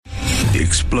the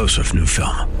explosive new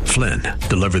film, Flynn,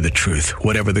 Deliver the Truth,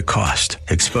 Whatever the Cost,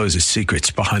 exposes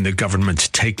secrets behind the government's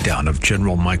takedown of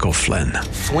General Michael Flynn.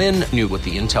 Flynn knew what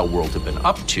the intel world had been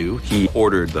up to. He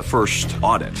ordered the first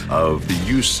audit of the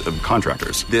use of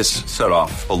contractors. This set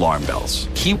off alarm bells.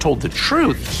 He told the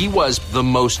truth. He was the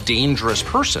most dangerous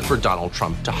person for Donald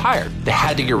Trump to hire. They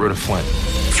had to get rid of Flynn.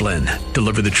 Flynn,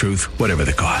 Deliver the Truth, Whatever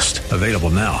the Cost. Available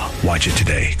now. Watch it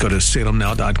today. Go to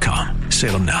salemnow.com.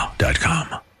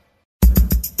 salemnow.com.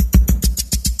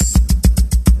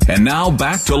 And now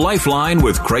back to Lifeline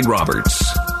with Craig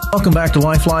Roberts. Welcome back to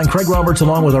Lifeline. Craig Roberts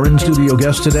along with our in-studio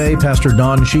guest today, Pastor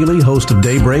Don Sheely, host of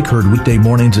Daybreak, heard weekday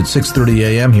mornings at 6:30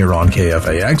 a.m. here on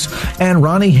KFAX, and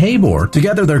Ronnie Habor.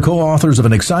 Together, they're co-authors of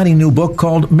an exciting new book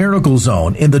called Miracle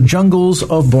Zone in the Jungles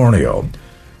of Borneo.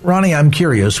 Ronnie, I'm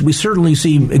curious. We certainly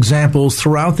see examples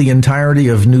throughout the entirety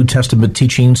of New Testament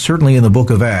teaching, certainly in the book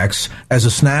of Acts, as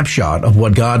a snapshot of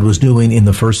what God was doing in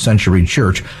the first century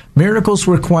church. Miracles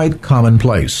were quite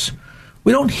commonplace.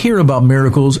 We don't hear about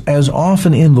miracles as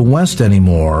often in the West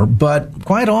anymore, but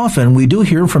quite often we do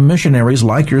hear from missionaries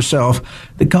like yourself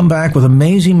that come back with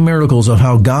amazing miracles of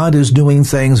how God is doing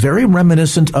things very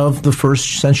reminiscent of the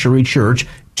first century church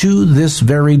to this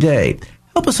very day.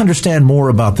 Help us understand more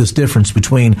about this difference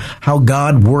between how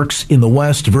God works in the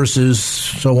West versus,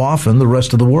 so often, the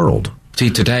rest of the world. See,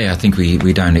 today I think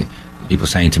we don't... People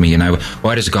saying to me,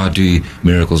 why does God do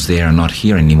miracles there and not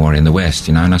here anymore in the West?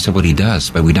 And I said, well, he does,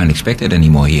 but we don't expect it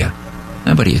anymore here.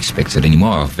 Nobody expects it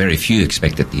anymore. Very few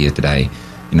expect it here today.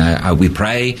 We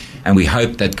pray and we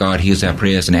hope that God hears our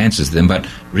prayers and answers them, but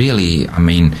really,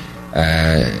 don't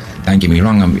get me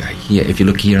wrong, here, if you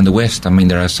look here in the West,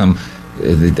 there are some...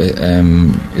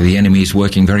 the enemy is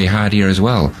working very hard here as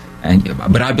well,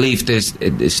 but I believe there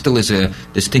still is a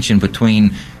distinction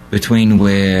between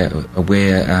where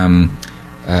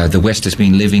the West has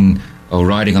been living or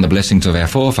riding on the blessings of our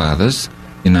forefathers,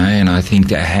 and I think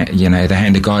that the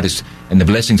hand of God is and the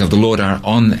blessings of the Lord are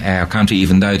on our country,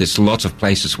 even though there's lots of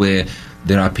places where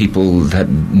there are people that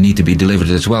need to be delivered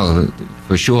as well,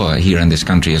 for sure, here in this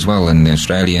country as well, in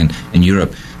Australia and in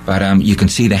Europe. But you can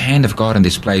see the hand of God in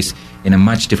this place in a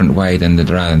much different way than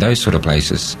there are in those sort of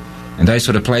places. And those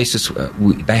sort of places,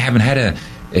 they haven't had a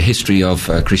history of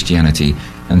Christianity.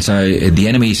 And so the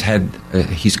enemy's had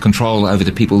his control over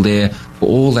the people there for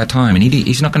all that time. And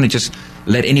he's not going to just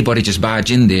let anybody just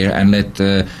barge in there and let,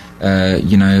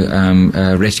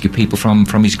 rescue people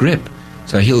from his grip.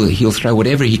 So he'll throw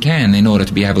whatever he can in order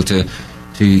to be able to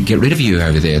get rid of you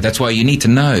over there. That's why you need to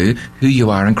know who you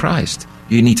are in Christ.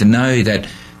 You need to know that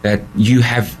you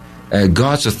have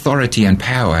God's authority and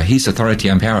power, his authority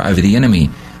and power over the enemy.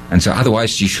 And so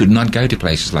otherwise you should not go to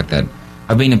places like that.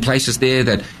 I've been in places there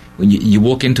that when you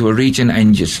walk into a region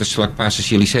and just like Pastor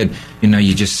Sheely said,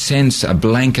 you just sense a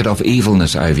blanket of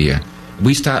evilness over you.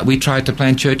 We tried to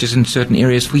plant churches in certain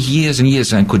areas for years and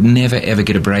years and could never ever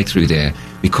get a breakthrough there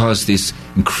because this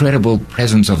incredible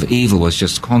presence of evil was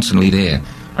just constantly there.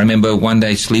 I remember one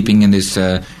day sleeping in this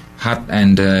hut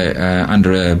and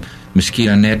under a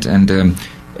mosquito net, and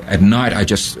at night I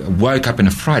just woke up in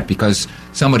a fright because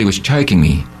somebody was choking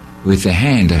me with a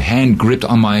hand gripped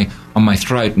on my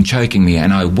throat and choking me,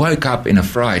 and I woke up in a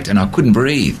fright and I couldn't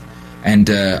breathe, and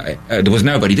there was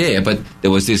nobody there, but there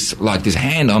was this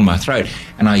hand on my throat,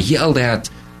 and I yelled out.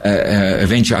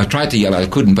 Eventually, I tried to yell out, I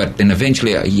couldn't, but then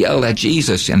eventually I yelled at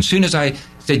Jesus, and as soon as I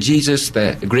said Jesus,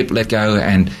 the grip let go,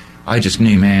 and I just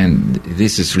knew, man,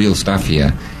 this is real stuff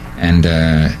here. And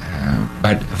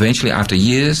but eventually, after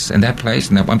years in that place,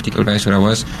 in that one particular place where I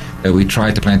was, we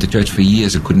tried to plant a church for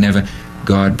years. It could never.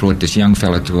 God brought this young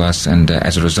fellow to us, and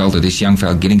as a result of this young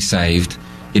fellow getting saved,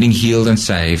 getting healed and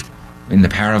saved in the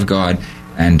power of God,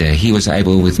 and he was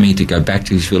able with me to go back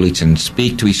to his village and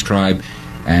speak to his tribe,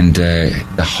 and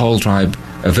the whole tribe,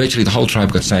 virtually the whole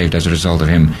tribe got saved as a result of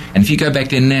him. And if you go back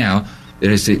there now,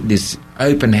 there is this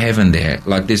open heaven there,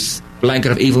 like this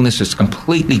blanket of evilness is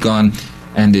completely gone,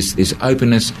 and this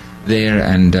openness there,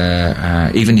 and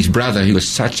even his brother, who was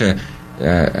such a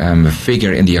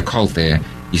figure in the occult there,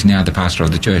 he's now the pastor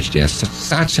of the church there.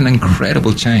 Such an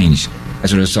incredible change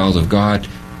as a result of God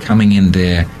coming in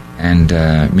there and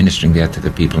ministering there to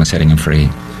the people and setting them free.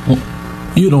 Well,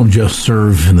 you don't just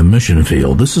serve in the mission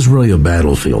field. This is really a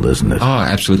battlefield, isn't it? Oh,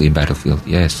 absolutely a battlefield,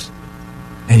 yes.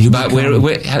 And but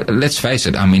let's face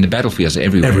it, the battlefields are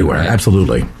everywhere. Everywhere, right?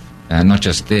 Absolutely. Not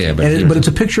just there, but it's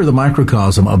a picture of the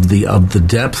microcosm of the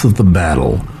depth of the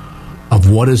battle, of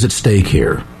what is at stake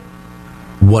here,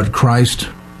 what Christ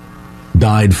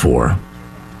died for,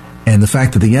 and the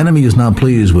fact that the enemy is not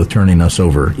pleased with turning us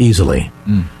over easily.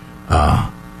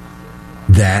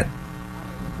 That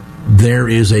there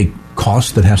is a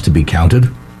cost that has to be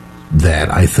counted,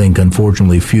 that I think,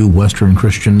 unfortunately, few Western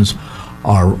Christians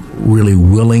are really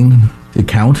willing to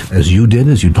count, as you did,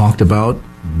 as you talked about.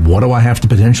 What do I have to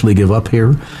potentially give up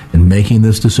here in making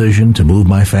this decision to move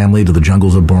my family to the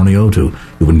jungles of Borneo, to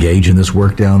engage in this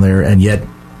work down there, and yet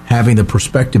having the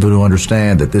perspective to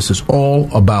understand that this is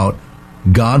all about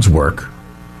God's work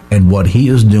and what He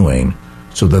is doing,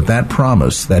 so that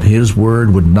promise that His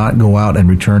word would not go out and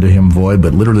return to Him void,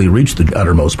 but literally reach the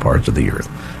uttermost parts of the earth.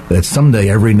 That someday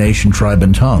every nation, tribe,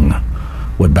 and tongue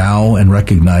would bow and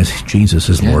recognize Jesus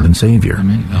as Lord and Savior.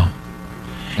 Amen. Oh.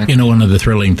 You know, one of the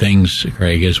thrilling things,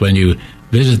 Craig, is when you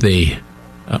visit the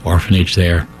orphanage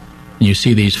there, and you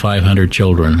see these 500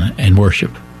 children and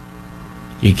worship,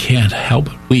 you can't help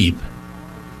but weep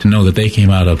to know that they came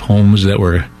out of homes that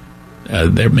were,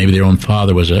 maybe their own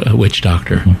father was a witch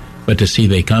doctor, but to see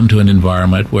they come to an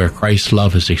environment where Christ's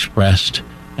love is expressed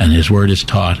and His word is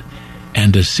taught,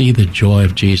 and to see the joy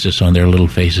of Jesus on their little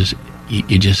faces,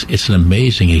 it's an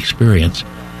amazing experience.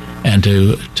 And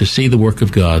to see the work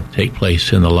of God take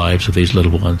place in the lives of these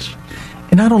little ones.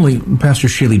 And not only, Pastor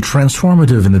Sheely,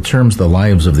 transformative in the terms of the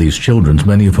lives of these children,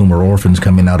 many of whom are orphans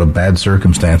coming out of bad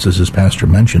circumstances, as Pastor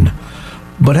mentioned,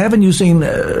 but haven't you seen,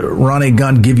 Ronnie,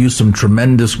 God give you some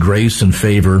tremendous grace and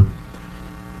favor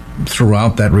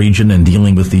throughout that region and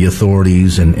dealing with the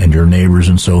authorities and your neighbors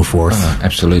and so forth? Oh,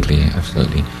 absolutely,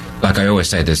 absolutely. Like I always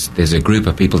say, there's a group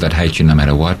of people that hate you no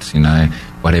matter what,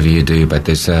 whatever you do, but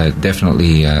there's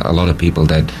definitely a lot of people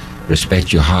that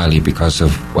respect you highly because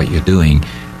of what you're doing,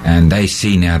 and they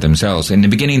see now themselves. In the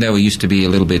beginning, they used to be a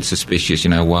little bit suspicious,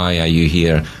 why are you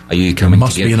here? Are you coming to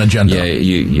get... There must be an agenda.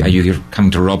 Yeah, are you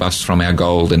coming to rob us from our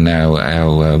gold and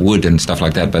our wood and stuff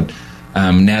like that? But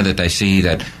now that they see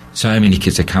that so many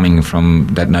kids are coming from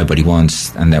that nobody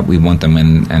wants, and that we want them,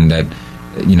 and that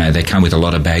they come with a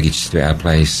lot of baggage to our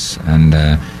place, and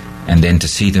then to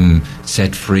see them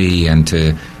set free and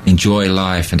to enjoy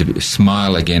life and to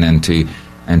smile again and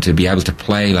to be able to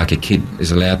play like a kid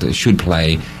should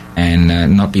play,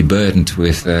 and not be burdened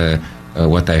with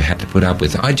what they had to put up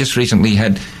with. I just recently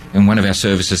had in one of our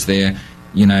services there,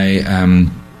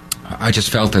 I just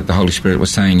felt that the Holy Spirit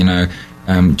was saying,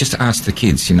 just ask the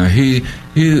kids,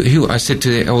 who I said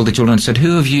to all the children, I said,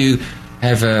 who of you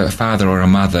have a father or a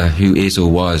mother who is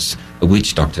or was a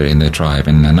witch doctor in their tribe?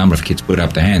 And a number of kids put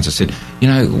up their hands. I said,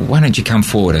 why don't you come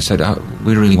forward? I said,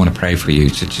 we really want to pray for you.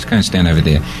 So just go and stand over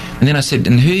there. And then I said,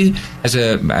 and who has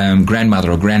a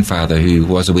grandmother or grandfather who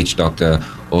was a witch doctor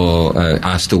or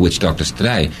are still witch doctors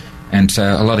today? And so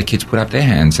a lot of kids put up their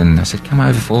hands. And I said, come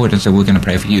over forward. And so we're going to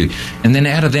pray for you. And then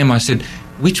out of them I said,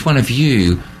 which one of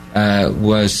you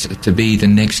was to be the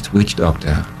next witch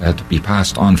doctor, to be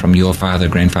passed on from your father,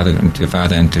 grandfather, and to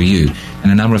father and to you?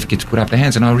 And a number of kids put up their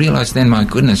hands, and I realized then, my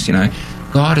goodness,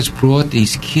 God has brought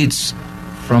these kids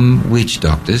from witch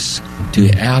doctors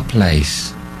to our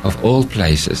place, of all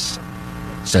places,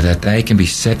 so that they can be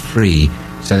set free,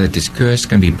 so that this curse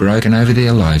can be broken over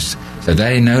their lives, so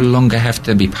they no longer have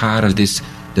to be part of this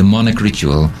demonic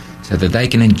ritual, so that they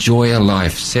can enjoy a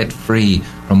life set free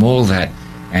from all that,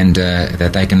 and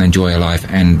that they can enjoy a life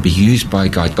and be used by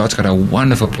God. God's got a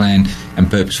wonderful plan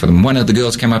and purpose for them. One of the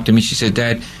girls came up to me, she said,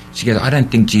 Dad, she goes, I don't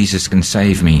think Jesus can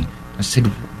save me. I said,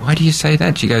 why do you say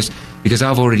that? She goes, because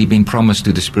I've already been promised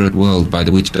to the spirit world by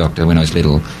the witch doctor when I was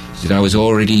little. She said, I was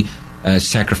already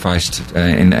sacrificed,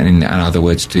 in other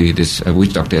words, to this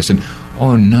witch doctor. I said,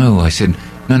 oh no. I said,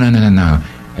 no.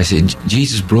 I said,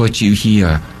 Jesus brought you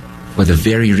here for the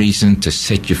very reason to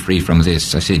set you free from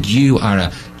this. I said, you are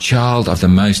a child of the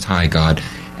Most High God,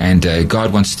 and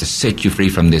God wants to set you free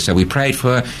from this. So we prayed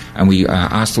for her, and we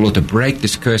asked the Lord to break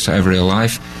this curse over her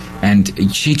life,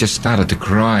 and she just started to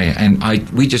cry, and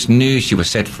we just knew she was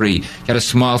set free. She had a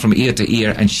smile from ear to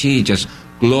ear, and she just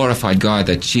glorified God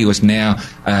that she was now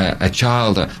a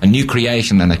child, a new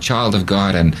creation, and a child of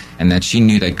God, and that she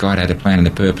knew that God had a plan and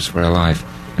a purpose for her life.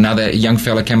 Another young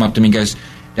fella came up to me and goes,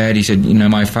 Dad, he said,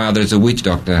 my father is a witch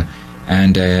doctor,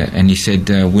 and he said,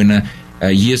 when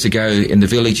years ago in the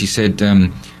village, he said,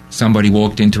 somebody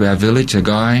walked into our village, a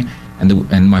guy,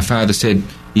 and my father said,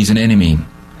 he's an enemy,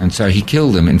 and so he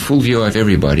killed him in full view of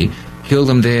everybody, killed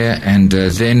him there, and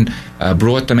then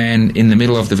brought the man in the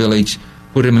middle of the village,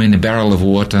 put him in a barrel of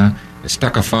water,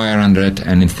 stuck a fire under it,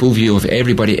 and in full view of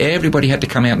everybody had to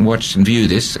come out and watch and view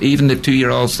this. Even the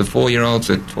 2-year-olds, the 4-year-olds,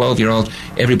 the 12-year-olds,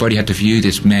 everybody had to view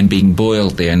this man being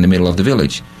boiled there in the middle of the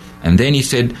village. And then he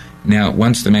said, now,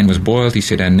 once the man was boiled, he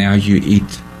said, and now you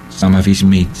eat some of his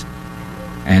meat.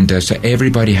 And so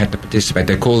everybody had to participate.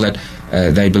 They call that,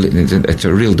 they believe it's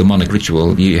a real demonic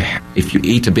ritual. If you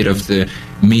eat a bit of the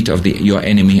meat of your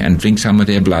enemy and drink some of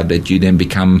their blood, that you then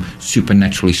become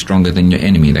supernaturally stronger than your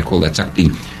enemy. They call that Sakti.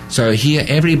 So here,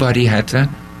 everybody had to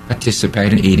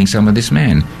participate in eating some of this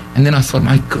man. And then I thought,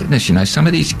 my goodness, some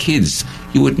of these kids,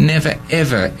 you would never,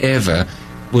 ever, ever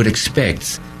would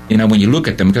expect, when you look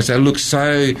at them, because they look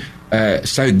so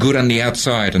good on the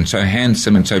outside and so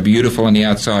handsome and so beautiful on the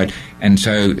outside and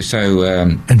so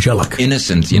angelic,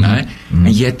 innocent, and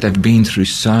yet they've been through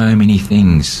so many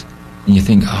things. And you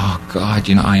think, oh God,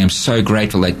 I am so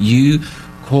grateful that you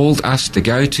called us to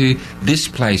go to this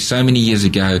place so many years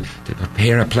ago to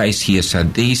prepare a place here so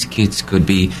these kids could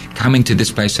be coming to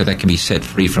this place so they can be set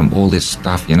free from all this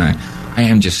stuff. I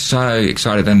am just so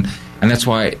excited, and that's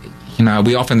why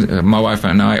we often, my wife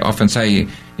and I often say,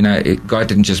 God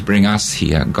didn't just bring us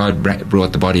here, God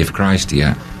brought the body of Christ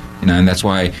here, and that's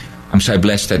why I'm so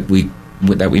blessed that we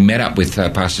met up with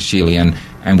Pastor Sheely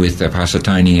and with Pastor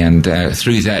Tony, and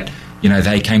through that,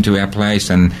 they came to our place,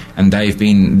 and they've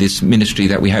been this ministry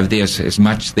that we have there as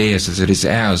much theirs as it is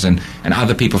ours, and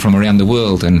other people from around the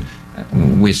world. And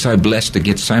we're so blessed to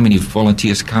get so many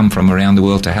volunteers come from around the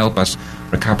world to help us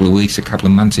for a couple of weeks, a couple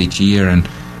of months each year, and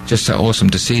just so awesome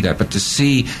to see that. But to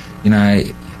see,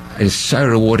 it's so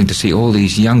rewarding to see all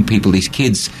these young people, these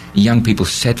kids, young people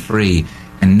set free.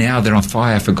 And now they're on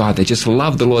fire for God. They just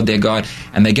love the Lord their God.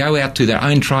 And they go out to their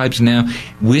own tribes now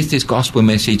with this gospel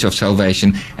message of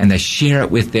salvation, and they share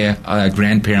it with their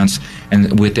grandparents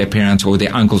and with their parents or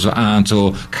their uncles or aunts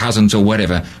or cousins or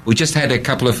whatever. We just had a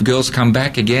couple of girls come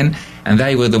back again, and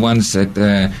they were the ones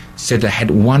that said they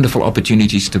had wonderful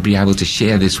opportunities to be able to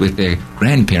share this with their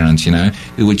grandparents,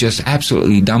 who were just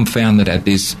absolutely dumbfounded at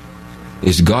this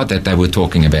God that they were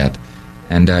talking about.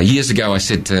 And years ago, I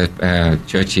said to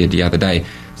church here the other day,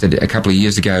 a couple of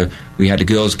years ago, we had the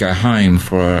girls go home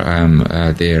for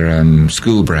their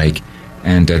school break,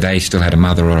 and they still had a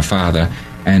mother or a father.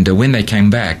 And when they came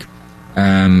back,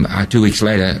 2 weeks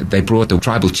later, they brought the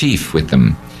tribal chief with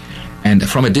them. And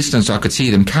from a distance, I could see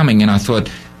them coming, and I thought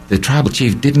the tribal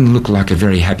chief didn't look like a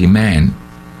very happy man.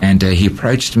 And he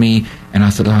approached me, and I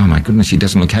thought, oh my goodness, he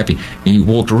doesn't look happy. He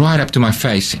walked right up to my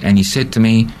face, and he said to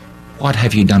me, "What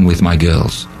have you done with my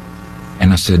girls?"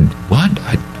 And I said, "What?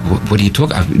 What are you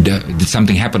talking about? Did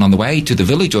something happen on the way to the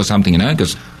village or something,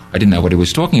 because I didn't know what he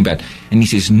was talking about." And he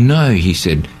says, "No," he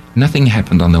said, "nothing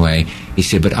happened on the way." He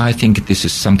said, "But I think this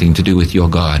is something to do with your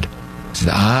God." I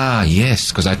said,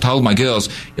 yes, because I told my girls,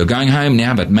 "You're going home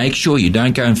now, but make sure you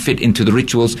don't go and go back into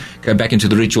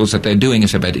the rituals that they're doing." I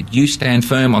said, "But you stand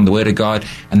firm on the word of God,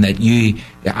 and that you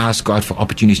ask God for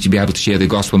opportunities to be able to share the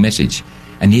gospel message."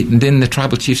 And then the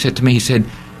tribal chief said to me, he said,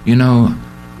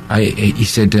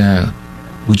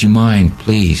 "Would you mind,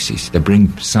 please," he said, "to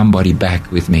bring somebody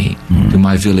back with me to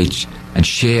my village and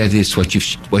share this, what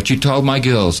you told my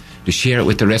girls, to share it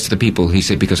with the rest of the people." He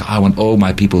said, "Because I want all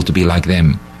my people to be like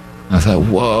them." And I thought,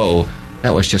 whoa,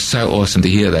 that was just so awesome to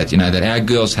hear that, that our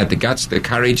girls had the guts, the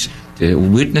courage to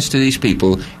witness to these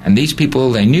people. And these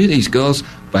people, they knew these girls,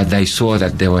 but they saw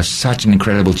that there was such an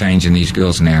incredible change in these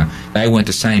girls now. They weren't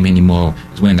the same anymore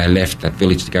as when they left that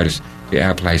village to go to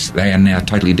our place. They are now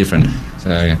totally different.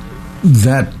 So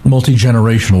that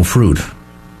multi-generational fruit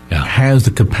has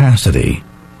the capacity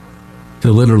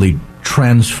to literally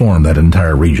transform that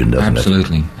entire region, doesn't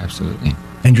it? Absolutely.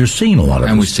 And you're seeing a lot of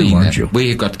this too, aren't you?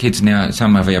 We've got kids now,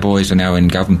 some of our boys are now in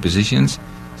government positions,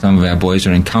 some of our boys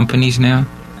are in companies now,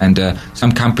 and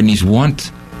some companies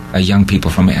want young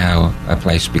people from our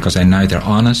place because they know they're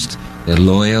honest, they're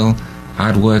loyal,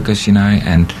 hard workers,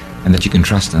 and that you can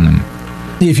trust in them.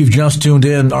 If you've just tuned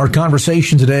in, our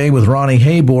conversation today with Ronnie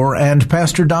Habor and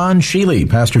Pastor Don Sheely.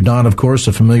 Pastor Don, of course,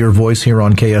 a familiar voice here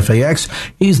on KFAX.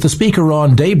 He's the speaker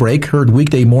on Daybreak, heard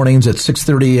weekday mornings at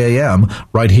 6:30 a.m.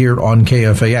 right here on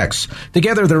KFAX.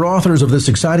 Together, they're authors of this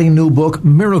exciting new book,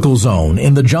 Miracle Zone,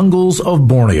 in the Jungles of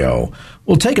Borneo.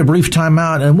 We'll take a brief time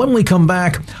out, and when we come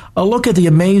back, a look at the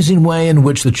amazing way in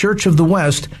which the Church of the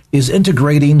West is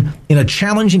integrating in a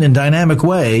challenging and dynamic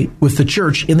way with the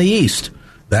Church in the East.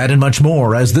 That and much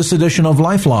more as this edition of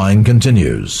Lifeline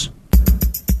continues.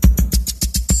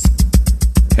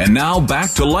 And now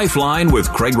back to Lifeline with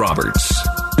Craig Roberts.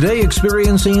 Today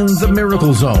experiencing the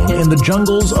Miracle Zone in the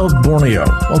Jungles of Borneo.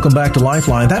 Welcome back to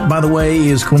Lifeline. That, by the way,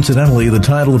 is coincidentally the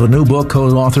title of a new book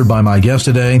co-authored by my guest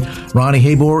today, Ronnie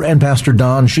Habor and Pastor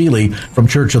Don Sheely from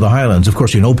Church of the Highlands. Of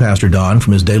course, you know Pastor Don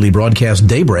from his daily broadcast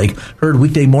Daybreak, heard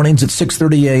weekday mornings at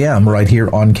 6:30 a.m. right here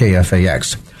on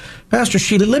KFAX. Pastor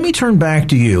Sheely, let me turn back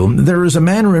to you. There is a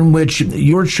manner in which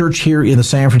your church here in the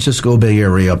San Francisco Bay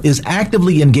Area is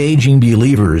actively engaging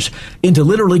believers into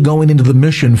literally going into the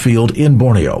mission field in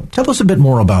Borneo. Tell us a bit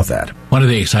more about that. One of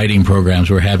the exciting programs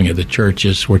we're having at the church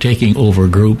is we're taking over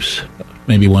groups,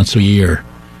 maybe once a year,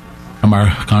 from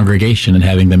our congregation and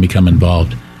having them become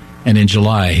involved. And in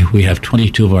July, we have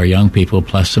 22 of our young people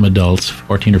plus some adults,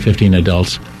 14 or 15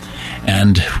 adults.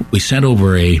 And we sent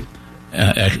over a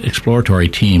exploratory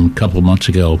team a couple of months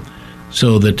ago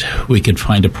so that we could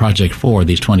find a project for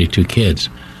these 22 kids.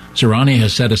 So Ronnie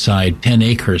has set aside 10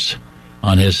 acres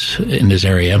in his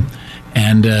area,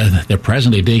 and they're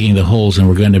presently digging the holes, and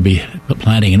we're going to be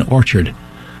planting an orchard,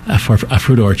 a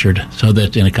fruit orchard, so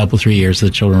that in a couple, 3 years, the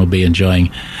children will be enjoying.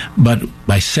 But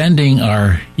by sending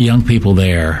our young people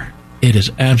there, it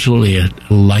is absolutely a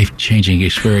life-changing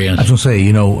experience. I was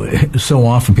going to say, so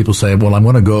often people say, well, we're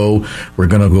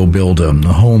going to go build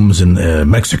homes in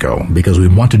Mexico because we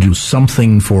want to do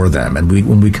something for them. And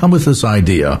when we come with this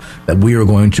idea that we are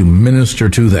going to minister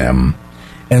to them,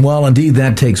 and while indeed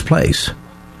that takes place,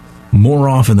 more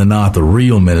often than not, the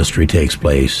real ministry takes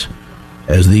place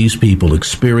as these people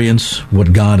experience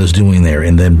what God is doing there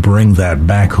and then bring that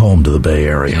back home to the Bay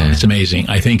Area. Yeah, it's amazing.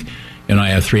 I think, I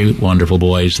have 3 wonderful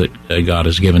boys that God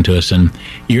has given to us, and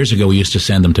years ago we used to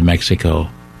send them to Mexico.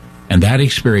 And that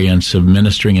experience of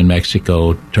ministering in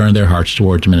Mexico turned their hearts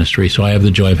towards ministry, so I have the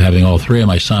joy of having all 3 of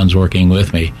my sons working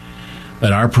with me.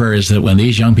 But our prayer is that when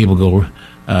these young people go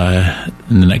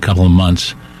in the next couple of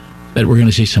months, that we're going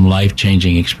to see some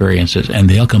life-changing experiences, and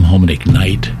they'll come home and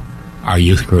ignite our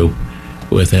youth group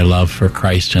with their love for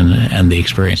Christ and the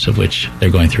experience of which they're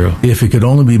going through. If it could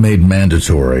only be made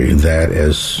mandatory that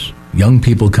as young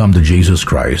people come to Jesus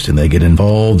Christ and they get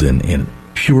involved in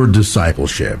pure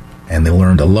discipleship, and they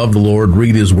learn to love the Lord,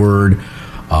 read His Word,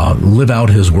 live out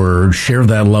His Word, share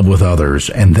that love with others,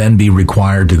 and then be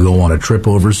required to go on a trip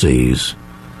overseas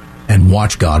and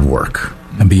watch God work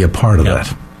and be a part of that.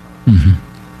 Mm-hmm.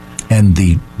 And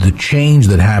the change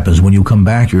that happens when you come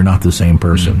back, you're not the same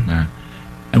person. Mm-hmm.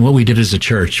 And what we did as a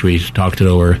church, we talked it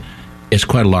over, it's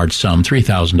quite a large sum,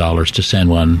 $3,000 to send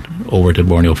one over to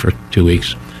Borneo for 2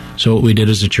 weeks. So what we did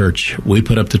as a church, we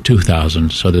put up to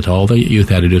 $2,000 so that all the youth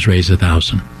had to do is raise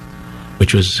 $1,000,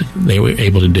 which was they were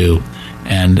able to do.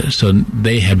 And so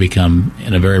they have become,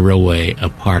 in a very real way, a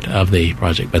part of the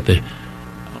project. But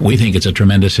we think it's a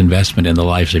tremendous investment in the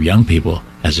lives of young people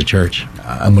as a church.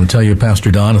 I'm going to tell you,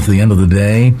 Pastor Don, at the end of the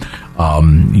day,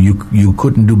 you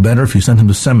couldn't do better if you sent him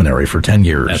to seminary for 10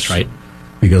 years. That's right.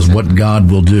 Because what God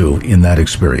will do in that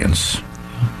experience.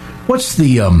 What's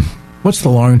the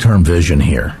long-term vision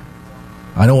here?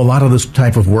 I know a lot of this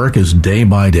type of work is day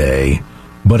by day,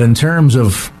 but in terms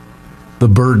of the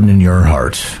burden in your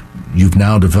heart, you've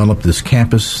now developed this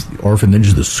campus, the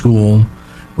orphanage, the school.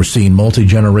 We're seeing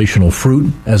multi-generational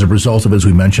fruit as a result of, as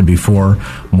we mentioned before,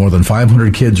 more than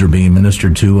 500 kids are being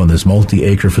ministered to on this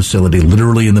multi-acre facility,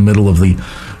 literally in the middle of the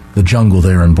jungle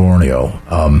there in Borneo.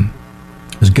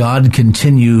 As God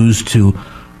continues to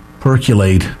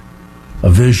percolate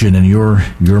a vision in your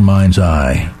mind's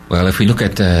eye. Well, if we look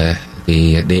at the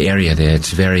area there,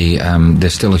 it's very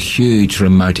there's still a huge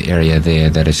remote area there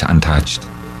that is untouched,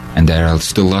 and there are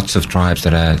still lots of tribes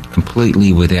that are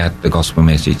completely without the gospel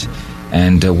message,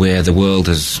 and where the world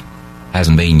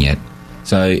hasn't been yet.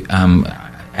 So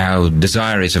our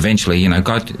desire is eventually,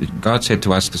 God said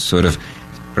to us to sort of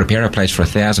prepare a place for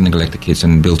 1,000 neglected kids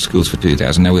and build schools for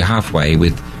 2,000. Now we're halfway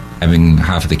with having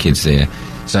half of the kids there.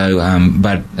 So,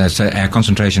 so our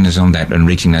concentration is on that and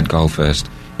reaching that goal first.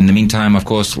 In the meantime, of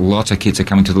course, lots of kids are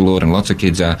coming to the Lord, and lots of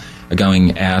kids are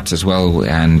going out as well.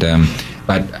 And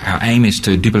but our aim is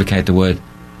to duplicate the word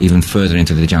even further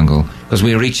into the jungle, because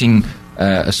we're reaching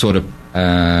a sort of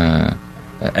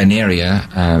an area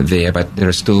there, but there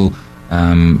are still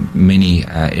many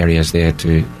areas there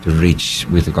to reach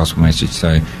with the gospel message.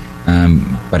 So,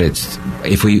 but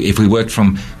if we worked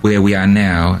from where we are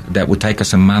now, that would take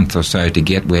us a month or so to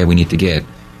get where we need to get,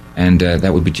 and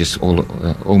that would be just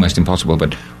almost impossible.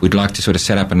 But we'd like to sort of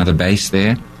set up another base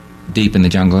there, deep in the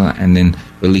jungle, and then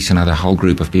release another whole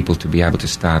group of people to be able to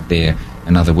start there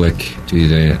another work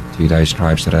to those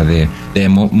tribes that are there. They're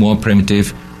more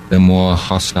primitive, they're more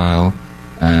hostile.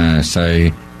 So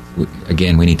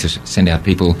again, we need to send out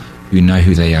people who know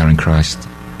who they are in Christ.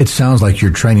 It sounds like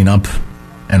you're training up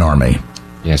an army.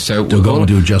 Yeah, so to go and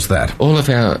do just that. All of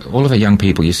our young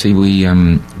people, you see,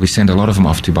 we send a lot of them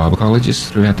off to Bible colleges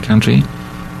throughout the country.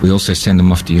 We also send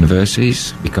them off to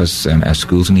universities because our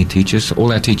schools need teachers.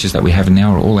 All our teachers that we have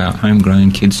now are all our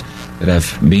homegrown kids that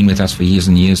have been with us for years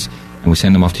and years, and we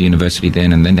send them off to university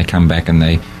then, and then they come back and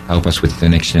they help us with the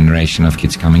next generation of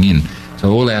kids coming in.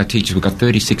 So all our teachers, we've got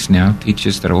 36 now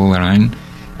teachers that are all our own.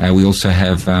 We also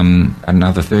have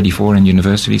another 34 in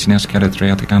universities now scattered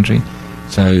throughout the country.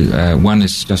 So one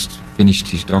has just finished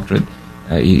his doctorate.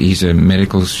 He's a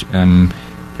medical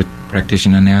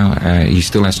practitioner now. He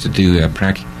still has to do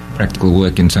practical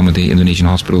work in some of the Indonesian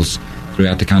hospitals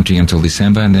throughout the country until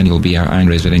December, and then he'll be our own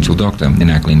residential doctor in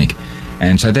our clinic.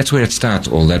 And so that's where it starts,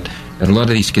 all that a lot of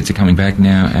these kids are coming back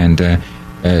now, and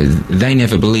they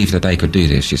never believed that they could do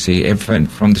this, you see.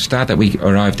 From the start that we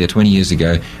arrived there 20 years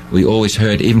ago, we always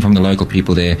heard, even from the local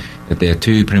people there, that they're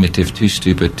too primitive, too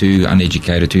stupid, too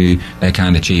uneducated, they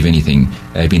can't achieve anything.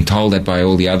 They've been told that by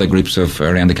all the other groups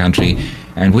around the country,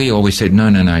 and we always said,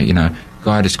 no,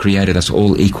 God has created us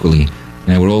all equally.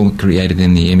 We're all created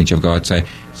in the image of God, so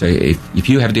if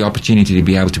you have the opportunity to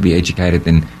be able to be educated,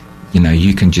 then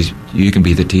you can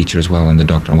be the teacher as well and the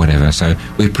doctor and whatever. So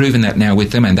we've proven that now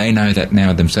with them, and they know that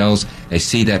now themselves. They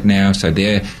see that now, so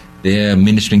they're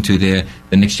ministering to the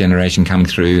next generation coming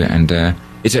through, and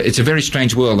it's a very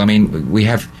strange world. I mean, we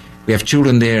have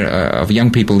children there of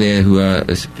young people there who are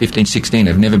 15, 16,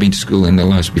 have never been to school in their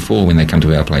lives before when they come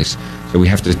to our place. So we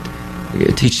have to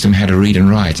teach them how to read and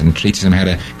write, and teach them how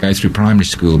to go through primary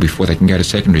school before they can go to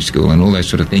secondary school, and all those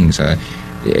sort of things.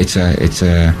 It's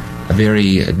a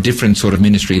very different sort of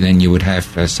ministry than you would have,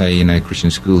 say, in a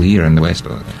Christian school here in the West.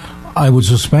 I would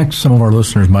suspect some of our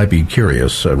listeners might be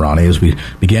curious, Ronnie, as we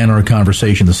began our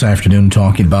conversation this afternoon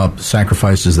talking about the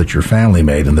sacrifices that your family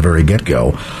made in the very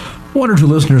get-go. One or two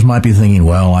listeners might be thinking,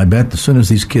 well, I bet as soon as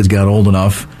these kids got old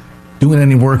enough, doing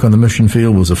any work on the mission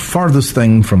field was the farthest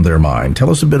thing from their mind. Tell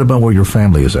us a bit about where your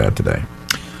family is at today.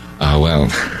 Well,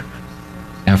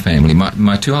 our family,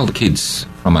 my two older kids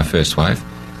from my first wife,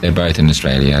 they're both in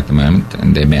Australia at the moment,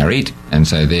 and they're married, and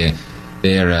so they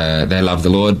love the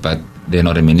Lord, but they're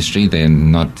not in ministry. They're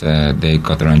not. They've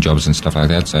got their own jobs and stuff like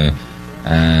that. So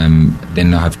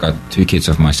then I've got two kids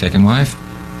of my second wife,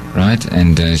 right?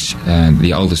 And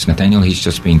the oldest, Nathaniel, he's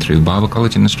just been through Bible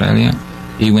college in Australia.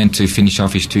 He went to finish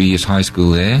off his 2 years high school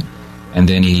there, and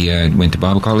then he went to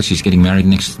Bible college. He's getting married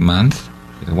next month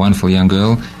with a wonderful young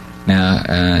girl.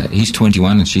 Now he's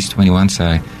 21 and she's 21,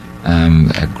 so.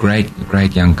 A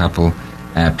great young couple,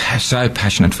 so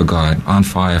passionate for God, on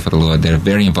fire for the Lord. They're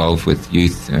very involved with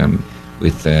youth,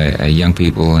 with young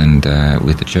people, and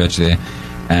with the church there.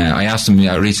 I asked him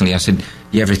recently, I said,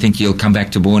 you ever think you'll come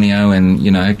back to Borneo and,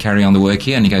 carry on the work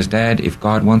here? And he goes, Dad, if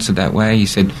God wants it that way, he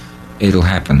said, it'll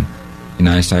happen.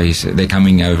 So they're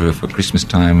coming over for Christmas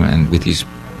time and with his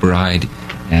bride,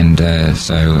 and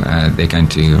so they're going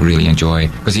to really enjoy,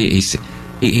 because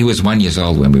he was 1 year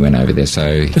old when we went over there,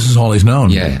 so this is all he's known.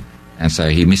 Yeah, and so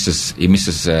he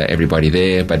misses everybody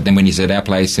there. But then when he's at our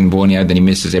place in Borneo, then he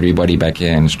misses everybody back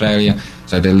here in Australia.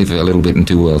 So they live a little bit in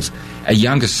two worlds. Our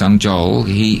youngest son, Joel,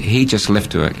 he just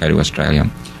left to go to Australia.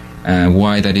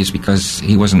 Why that is because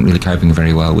he wasn't really coping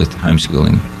very well with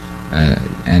homeschooling,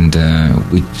 and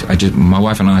my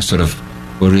wife and I sort of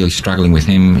were really struggling with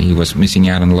him. He was missing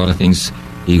out on a lot of things.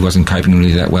 He wasn't coping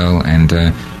really that well, and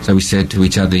so we said to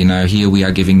each other, here we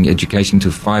are giving education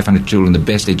to 500 children, the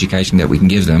best education that we can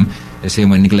give them. They said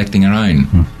we're neglecting our own.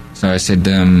 So I said,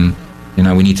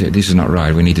 we need to. This is not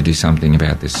right. We need to do something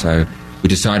about this. So we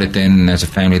decided then, as a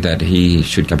family, that he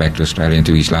should go back to Australia and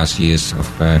do his last years of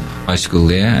high school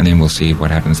there, and then we'll see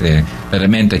what happens there. But it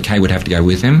meant that Kay would have to go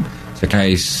with him. So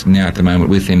Kay's now at the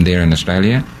moment with him there in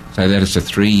Australia. So that is a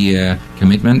 3-year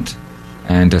commitment.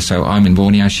 And so I'm in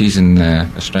Borneo, she's in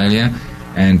Australia.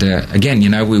 And again,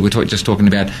 we were just talking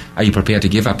about, are you prepared to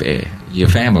give up your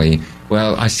family?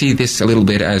 Well, I see this a little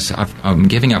bit as I'm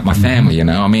giving up my family,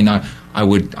 I mean,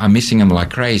 I'm missing them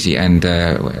like crazy, and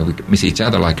we miss each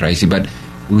other like crazy, but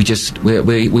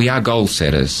we are goal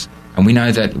setters. And we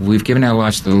know that we've given our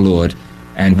lives to the Lord,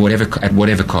 and at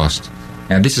whatever cost.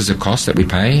 Now, this is a cost that we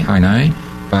pay, I know,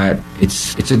 but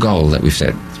it's a goal that we've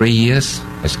set. 3 years,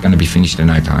 it's going to be finished in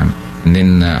no time. And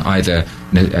then either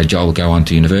Joel will go on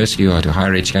to university or to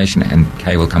higher education, and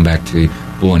Kay will come back to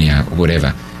Borneo or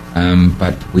whatever.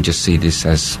 But we just see this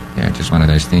as just one of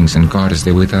those things, and God is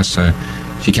there with us. So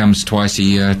she comes twice a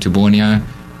year to Borneo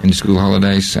in the school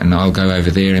holidays, and I'll go over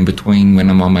there in between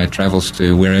when I'm on my travels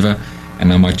to wherever,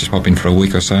 and I might just pop in for a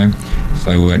week or so.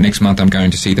 So next month I'm going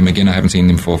to see them again. I haven't seen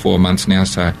them for 4 months now,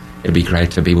 so it'll be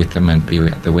great to be with them and be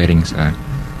at the wedding. So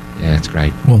yeah, it's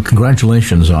great. Well,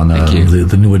 congratulations on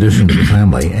the new addition to the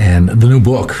family and the new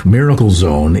book, Miracle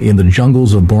Zone in the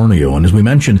Jungles of Borneo. And as we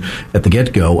mentioned at the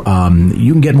get-go,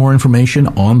 you can get more information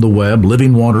on the web,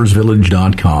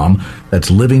 livingwatersvillage.com.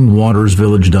 That's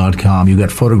livingwatersvillage.com. You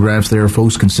got photographs there.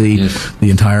 Folks can see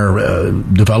the entire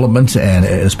development. And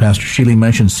as Pastor Sheely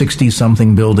mentioned,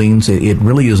 60-something buildings. It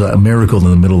really is a miracle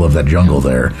in the middle of that jungle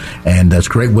there. And that's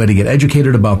a great way to get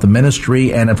educated about the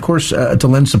ministry and, of course, to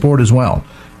lend support as well.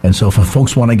 And so if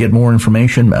folks want to get more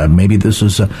information, maybe this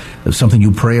is something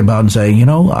you pray about and say,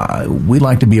 we'd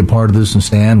like to be a part of this and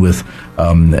stand with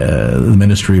the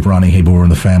ministry of Ronnie Habor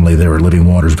and the family there at Living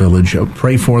Waters Village.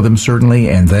 Pray for them, certainly.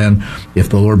 And then if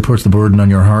the Lord puts the burden on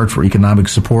your heart for economic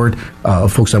support,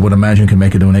 folks, I would imagine, can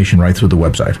make a donation right through the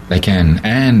website. They can.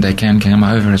 And they can come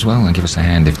over as well and give us a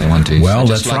hand if they want to. Well,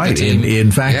 so that's right.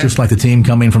 In fact, just like the team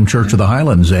coming from Church of the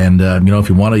Highlands. And, if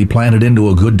you want to plant it into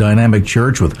a good dynamic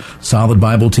church with solid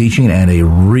Bible teaching and a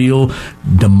real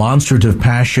demonstrative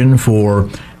passion for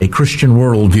a Christian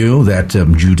worldview, that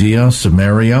Judea,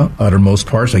 Samaria, uttermost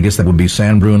parts, I guess that would be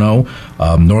San Bruno,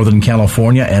 Northern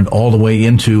California, and all the way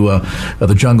into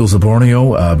the jungles of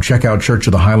Borneo. Check out Church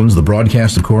of the Highlands, the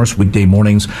broadcast, of course, weekday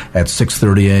mornings at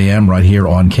 6:30 a.m. right here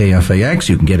on KFAX.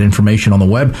 You can get information on the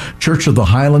web,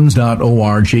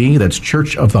 churchofthehighlands.org. That's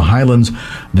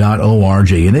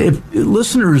churchofthehighlands.org. And if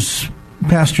listeners,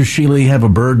 Pastor Sheely, have a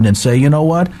burden and say, you know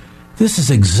what? This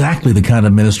is exactly the kind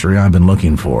of ministry I've been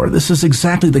looking for. This is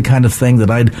exactly the kind of thing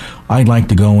that I'd like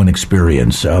to go and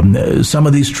experience. Some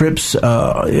of these trips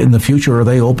in the future, are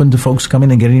they open to folks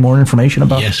coming and getting more information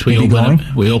about? Yes, we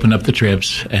open up the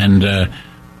trips, and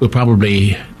we'll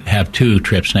probably have 2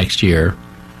 trips next year.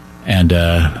 And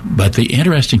but the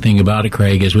interesting thing about it,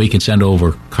 Craig, is we can send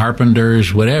over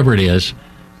carpenters, whatever it is,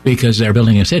 because they're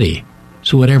building a city.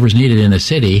 So whatever's needed in a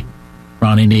city,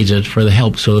 Ronnie needs it for the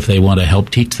help. So if they want to help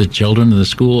teach the children in the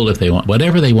school, if they want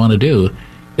whatever they want to do,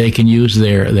 they can use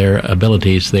their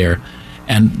abilities there.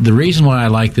 And the reason why I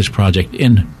like this project,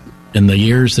 in the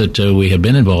years that we have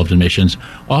been involved in missions,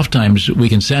 oftentimes we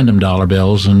can send them dollar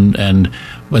bills,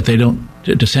 but they don't.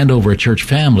 To send over a church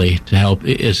family to help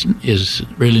is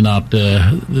really not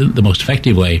the most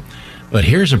effective way. But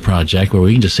here's a project where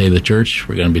we can just say to the church,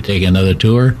 we're going to be taking another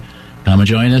tour. Come and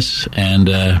join us, and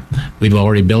we've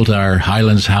already built our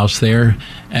Highlands house there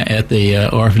at the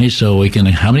orphanage, so we can.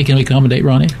 How many can we accommodate,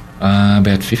 Ronnie?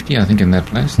 About 50, I think, in that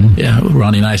place. Yeah,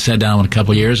 Ronnie and I sat down a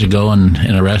couple of years ago in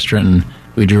a restaurant, and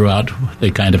we drew out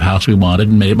the kind of house we wanted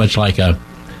and made it much like a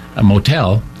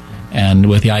motel, and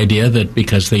with the idea that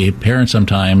because the parents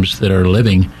sometimes that are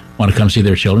living want to come see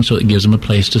their children, so it gives them a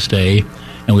place to stay.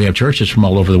 And we have churches from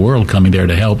all over the world coming there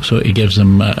to help, so it gives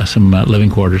them some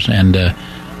living quarters. And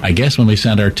I guess when we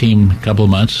send our team a couple of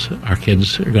months, our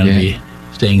kids are going to be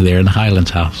staying there in the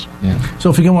Highlands house. Yeah. So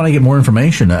if you want to get more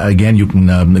information, again, you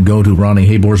can go to Ronnie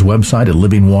Habor's website at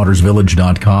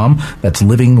livingwatersvillage.com. That's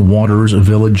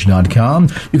livingwatersvillage.com.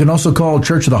 You can also call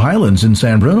Church of the Highlands in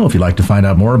San Bruno if you'd like to find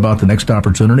out more about the next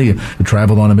opportunity to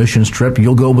travel on a missions trip.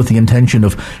 You'll go with the intention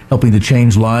of helping to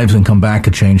change lives and come back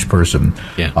a changed person.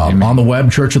 Yeah. On the web,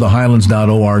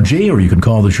 churchofthehighlands.org, or you can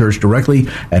call the church directly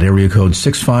at area code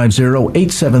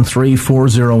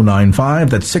 650-873-4095.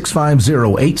 That's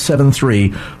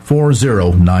 650-873-4095.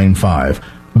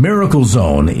 Miracle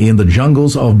Zone in the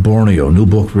Jungles of Borneo. New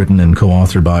book written and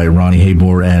co-authored by Ronnie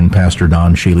Habor and Pastor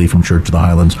Don Sheely from Church of the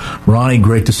Highlands. Ronnie,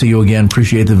 great to see you again.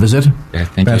 Appreciate the visit. Yeah,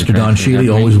 thank Pastor you, Don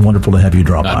Sheely, always wonderful to have you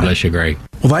drop by. God bless you, Greg.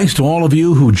 Well, thanks to all of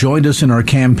you who joined us in our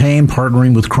campaign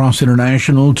partnering with Cross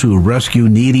International to rescue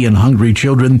needy and hungry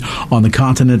children on the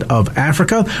continent of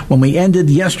Africa. When we ended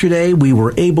yesterday, we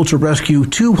were able to rescue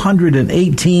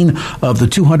 218 of the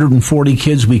 240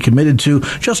 kids we committed to.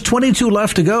 Just 22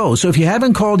 left to go. So if you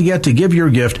haven't called yet to give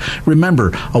your gift,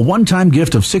 remember, a one-time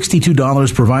gift of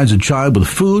 $62 provides a child with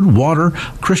food, water,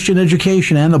 Christian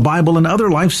education, and the Bible and other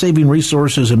life-saving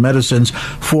resources and medicines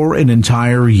for an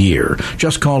entire year.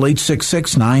 Just call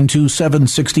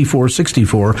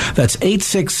 866-927-6464. That's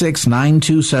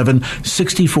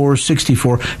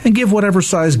 866-927-6464 and give whatever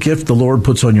size gift the Lord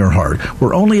puts on your heart.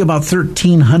 We're only about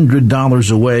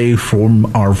 $1,300 away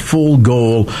from our full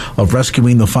goal of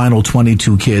rescuing the final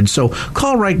 22 kids. So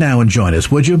call right now and join us,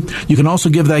 would you? You can also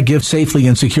give that gift safely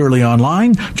and securely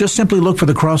online. Just simply look for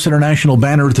the Cross International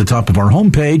banner at the top of our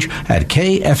homepage at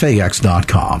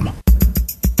kfax.com.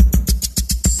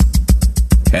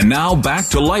 And now back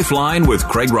to Lifeline with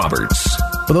Craig Roberts.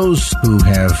 For those who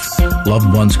have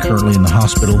loved ones currently in the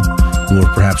hospital, who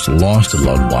have perhaps lost a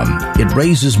loved one, it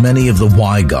raises many of the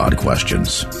why God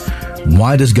questions.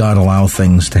 Why does God allow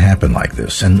things to happen like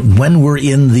this? And when we're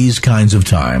in these kinds of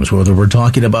times, whether we're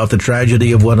talking about the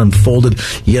tragedy of what unfolded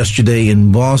yesterday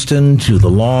in Boston, to the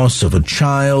loss of a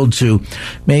child, to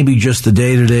maybe just the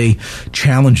day-to-day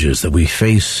challenges that we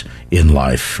face in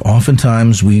life,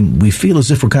 oftentimes we feel as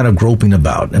if we're kind of groping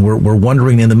about, and we're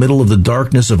wondering in the middle of the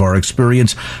darkness of our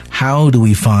experience, how do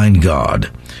we find God?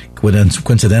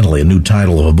 coincidentally, a new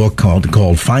title of a book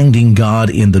called Finding God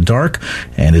in the Dark,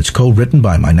 and it's co-written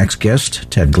by my next guest,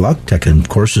 Ted Gluck. Ted, of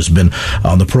course, has been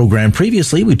on the program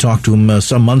previously. We talked to him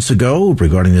some months ago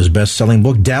regarding his best-selling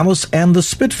book, Dallas and the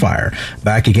Spitfire.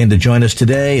 Back again to join us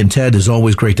today, and Ted, it's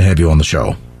always great to have you on the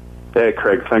show. Hey,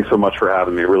 Craig, thanks so much for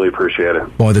having me. Really appreciate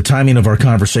it. Boy, the timing of our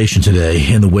conversation today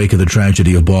in the wake of the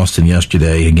tragedy of Boston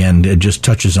yesterday, again, it just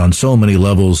touches on so many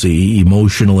levels,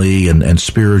 emotionally and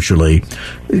spiritually.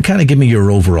 Kind of give me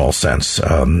your overall sense,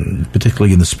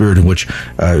 particularly in the spirit in which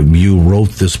you wrote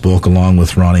this book along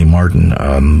with Ronnie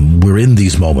Martin. We're in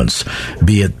these moments,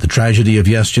 be it the tragedy of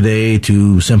yesterday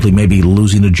to simply maybe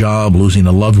losing a job, losing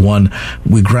a loved one.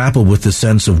 We grapple with the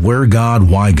sense of where God,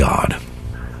 why God?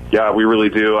 Yeah, we really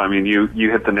do. I mean, you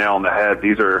hit the nail on the head.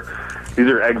 These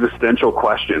are existential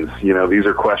questions. You know, these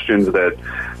are questions that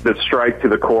strike to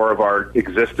the core of our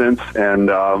existence, and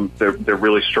they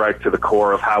really strike to the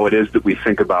core of how it is that we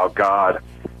think about God.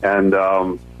 And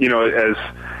you know,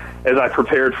 as I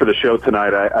prepared for the show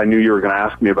tonight, I knew you were going to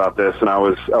ask me about this, and I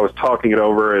was talking it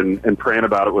over and praying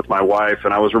about it with my wife,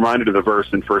 and I was reminded of the verse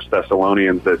in 1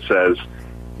 Thessalonians that says,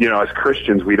 you know, as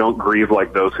Christians, we don't grieve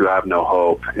like those who have no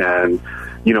hope. And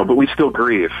you know, but we still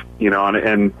grieve, you know,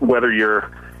 and whether you're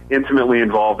intimately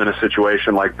involved in a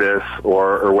situation like this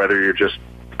or whether you're just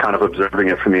kind of observing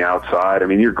it from the outside, I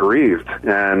mean, you're grieved.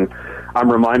 And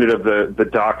I'm reminded of the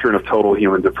doctrine of total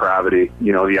human depravity,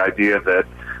 you know, the idea that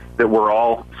we're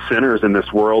all sinners in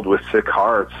this world with sick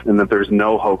hearts and that there's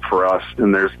no hope for us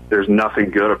and there's nothing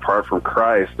good apart from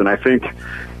Christ. And I think,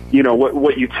 you know,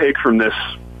 what you take from this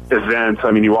event,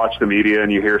 I mean, you watch the media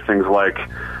and you hear things like,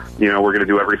 you know, we're going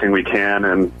to do everything we can,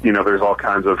 and, you know, there's all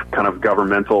kinds of kind of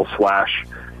governmental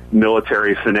 /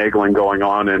 military finagling going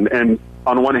on, and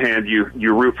on one hand, you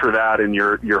root for that, and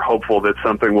you're hopeful that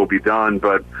something will be done,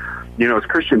 but, you know, as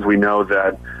Christians, we know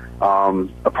that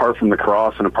apart from the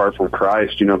cross and apart from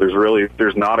Christ, you know,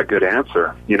 there's not a good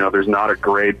answer. You know, there's not a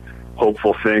great,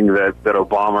 hopeful thing that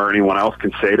Obama or anyone else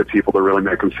can say to people to really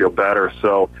make them feel better.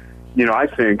 So, you know, I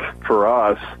think for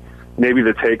us, maybe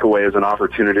the takeaway is an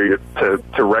opportunity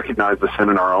to recognize the sin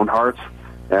in our own hearts.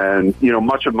 And, you know,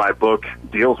 much of my book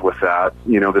deals with that,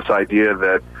 you know, this idea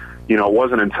that, you know, it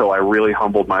wasn't until I really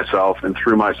humbled myself and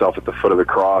threw myself at the foot of the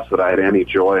cross that I had any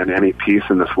joy and any peace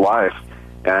in this life.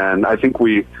 And I think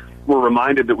we're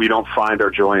reminded that we don't find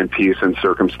our joy and peace in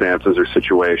circumstances or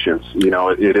situations. You know,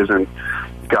 it isn't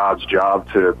God's job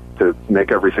to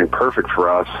make everything perfect for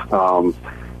us.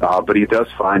 But he does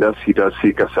find us, he does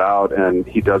seek us out, and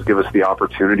he does give us the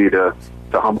opportunity to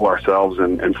humble ourselves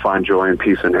and find joy and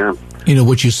peace in him. You know,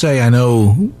 what you say, I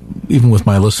know, even with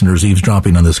my listeners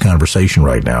eavesdropping on this conversation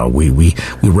right now, we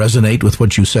resonate with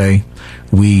what you say.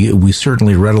 We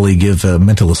certainly readily give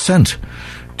mental assent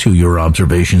to your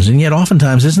observations, and yet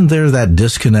oftentimes isn't there that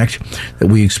disconnect that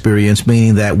we experience,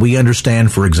 meaning that we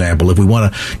understand, for example, if we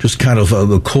want to just kind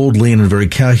of coldly and in a very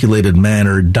calculated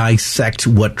manner dissect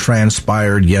what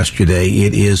transpired yesterday,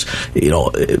 it is, you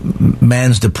know,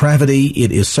 man's depravity,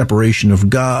 it is separation of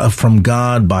God from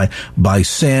God by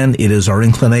sin, it is our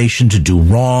inclination to do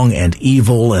wrong and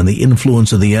evil and the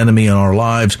influence of the enemy in our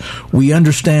lives. We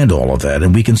understand all of that,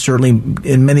 and we can certainly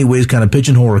in many ways kind of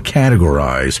pigeonhole or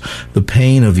categorize the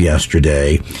pain of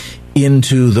yesterday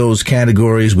into those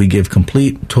categories. We give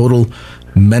complete, total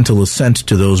mental assent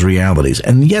to those realities.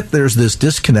 And yet there's this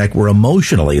disconnect where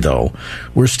emotionally, though,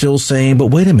 we're still saying, but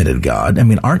wait a minute, God, I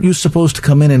mean, aren't you supposed to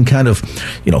come in and kind of,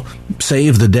 you know,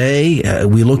 save the day?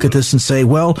 We look at this and say,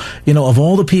 well, you know, of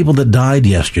all the people that died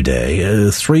yesterday,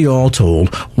 3 all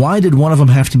told, why did one of them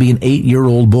have to be an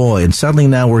 8-year-old boy? And suddenly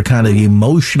now we're kind of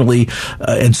emotionally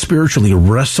and spiritually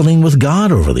wrestling with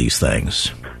God over these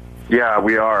things. Yeah,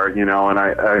 we are, you know, and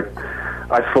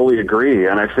I fully agree.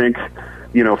 And I think,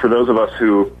 you know, for those of us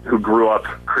who grew up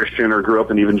Christian or grew up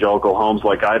in evangelical homes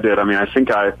like I did, I mean, I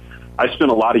think I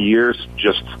spent a lot of years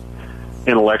just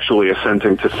intellectually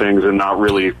assenting to things and not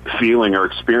really feeling or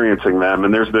experiencing them.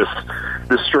 And there's this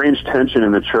strange tension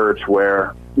in the church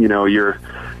where, you know, you're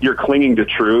clinging to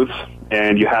truth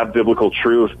and you have biblical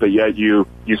truth, but yet you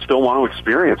still want to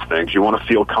experience things. You want to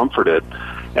feel comforted.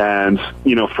 And,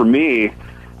 you know, for me,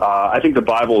 I think the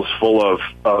Bible is full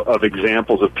of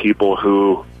examples of people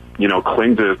who, you know,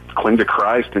 cling to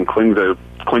Christ and cling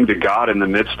to God in the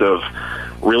midst of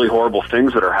really horrible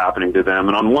things that are happening to them.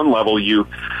 And on one level, you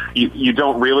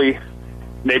don't really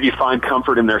maybe find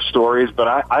comfort in their stories, but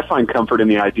I find comfort in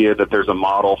the idea that there's a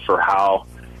model for how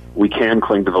we can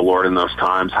cling to the Lord in those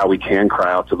times, how we can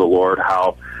cry out to the Lord,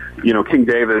 how, you know, King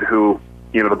David, who,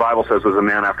 you know, the Bible says was a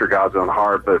man after God's own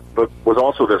heart, but was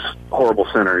also this horrible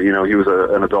sinner. You know, he was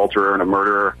an adulterer and a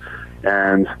murderer.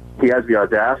 And, he has the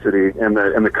audacity and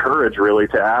the courage really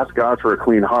to ask God for a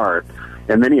clean heart,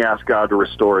 and then he asks God to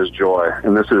restore his joy.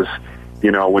 And this is,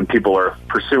 when people are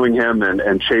pursuing him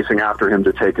and chasing after him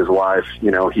to take his life, he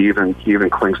even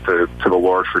clings to the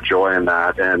Lord for joy in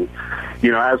that. And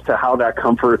as to how that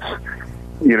comforts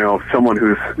someone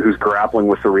who's grappling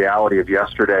with the reality of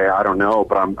yesterday, I don't know,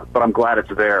 but I'm glad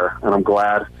it's there, and I'm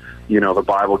glad the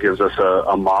Bible gives us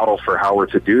a model for how we're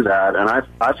to do that. And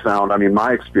I've found,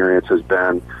 my experience has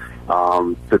been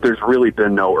that there's really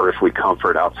been no earthly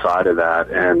comfort outside of that.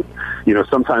 And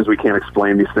sometimes we can't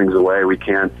explain these things away. We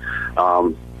can't,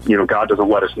 God doesn't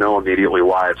let us know immediately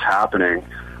why it's happening.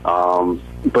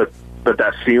 But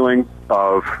that feeling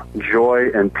of joy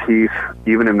and peace,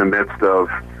 even in the midst of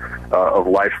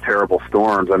life's terrible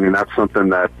storms, that's something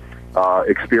that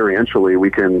experientially we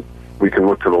can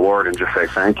look to the Lord and just say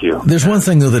thank you. There's one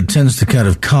thing, though, that tends to kind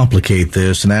of complicate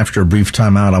this, and after a brief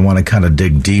time out, I want to kind of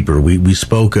dig deeper. We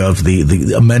spoke of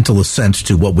the mental assent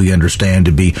to what we understand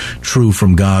to be true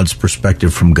from God's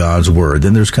perspective, from God's Word.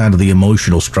 Then there's kind of the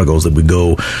emotional struggles that we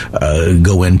go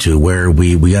into, where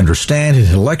we understand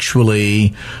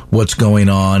intellectually what's going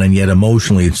on, and yet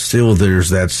emotionally still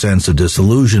there's that sense of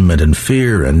disillusionment and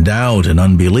fear and doubt and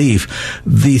unbelief.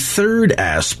 The third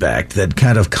aspect that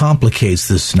kind of complicates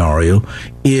this scenario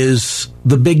is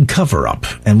the big cover-up,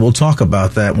 and we'll talk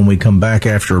about that when we come back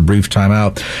after a brief time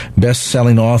out.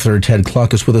 Best-selling author Ted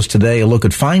Kluck is with us today. A look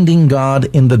at Finding God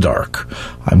in the Dark.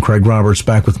 I'm Craig Roberts,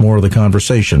 back with more of the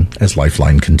conversation as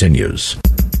Lifeline continues.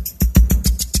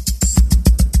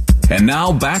 And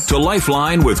now back to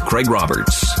Lifeline with Craig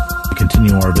Roberts. We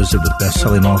continue our visit with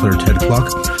best-selling author Ted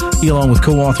Kluck. He, along with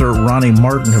co-author Ronnie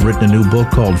Martin, have written a new book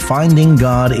called Finding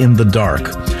God in the Dark.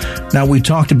 Now, we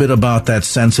talked a bit about that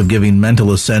sense of giving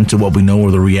mental assent to what we know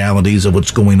are the realities of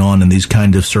what's going on in these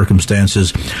kind of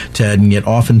circumstances, Ted, and yet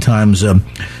oftentimes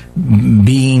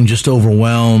being just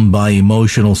overwhelmed by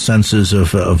emotional senses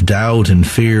of doubt and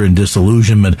fear and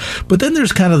disillusionment. But then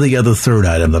there's kind of the other third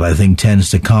item that I think tends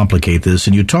to complicate this,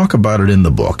 and you talk about it in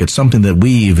the book. It's something that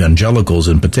we evangelicals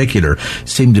in particular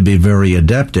seem to be very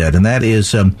adept at, and that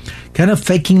is kind of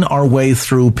faking our way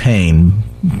through pain.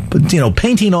 But,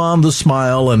 painting on the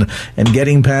smile and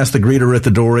getting past the greeter at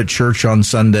the door at church on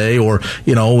Sunday, or,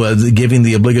 giving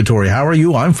the obligatory, how are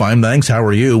you? I'm fine, thanks, how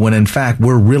are you? When in fact,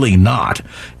 we're really not.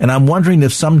 And I'm wondering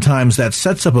if sometimes that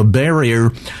sets up a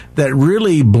barrier that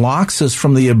really blocks us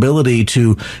from the ability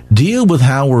to deal with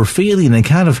how we're feeling and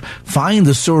kind of find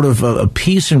the sort of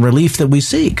peace and relief that we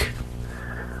seek.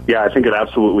 Yeah, I think it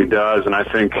absolutely does. And I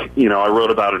think, I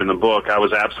wrote about it in the book. I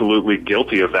was absolutely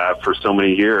guilty of that for so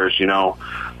many years.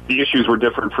 The issues were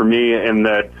different for me in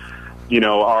that,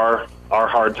 our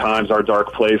hard times, our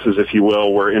dark places, if you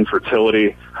will, were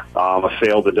infertility, a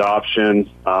failed adoption,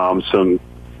 some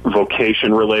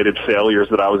vocation-related failures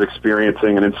that I was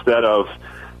experiencing. And instead of,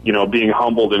 being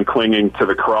humbled and clinging to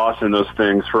the cross and those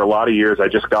things, for a lot of years, I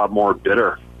just got more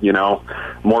bitter,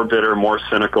 more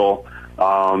cynical.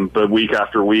 But week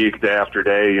after week, day after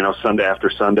day, Sunday after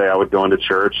Sunday, I would go into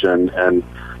church and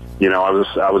I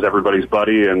was everybody's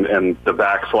buddy and the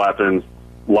backslapping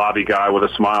lobby guy with a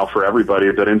smile for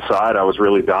everybody. But inside, I was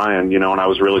really dying, and I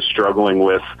was really struggling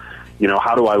with,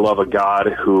 how do I love a God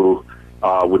who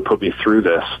would put me through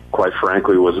this? Quite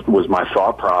frankly, was my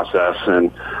thought process,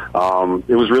 and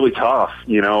it was really tough,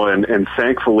 and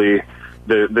thankfully,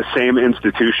 the same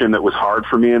institution that was hard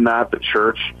for me in that, the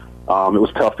church. It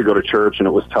was tough to go to church, and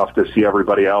it was tough to see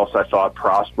everybody else, I thought,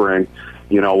 prospering,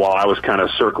 while I was kind of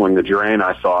circling the drain,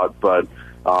 I thought. But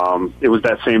it was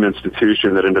that same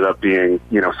institution that ended up being,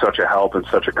 such a help and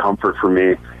such a comfort for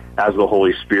me as the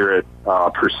Holy Spirit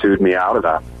pursued me out of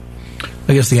that.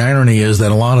 I guess the irony is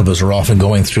that a lot of us are often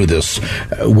going through this,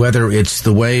 whether it's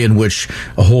the way in which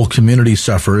a whole community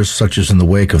suffers, such as in the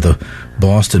wake of the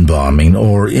Boston bombing,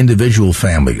 or individual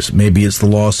families. Maybe it's the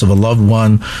loss of a loved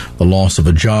one, the loss of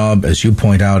a job. As you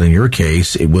point out in your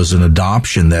case, it was an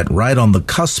adoption that right on the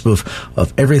cusp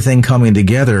of everything coming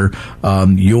together,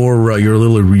 your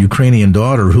little Ukrainian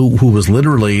daughter, who was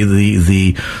literally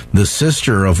the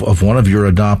sister of one of your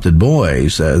adopted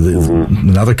boys.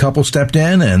 Another couple stepped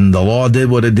in, and the law did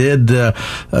what it did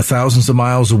thousands of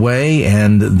miles away,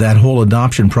 and that whole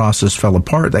adoption process fell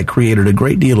apart. That created a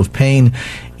great deal of pain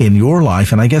in your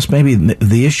life. And I guess maybe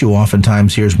the issue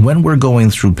oftentimes here is when we're going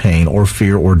through pain or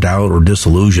fear or doubt or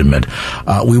disillusionment,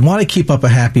 we want to keep up a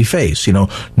happy face.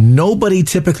 Nobody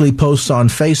typically posts on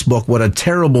Facebook what a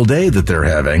terrible day that they're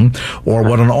having or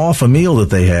what an awful meal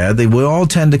that they had. We all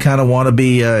tend to kind of want to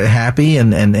be happy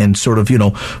and sort of,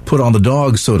 put on the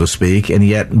dog, so to speak. And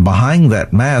yet behind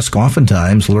that mask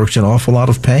oftentimes lurks an awful lot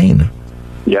of pain.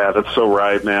 Yeah, that's so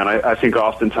right, man. I think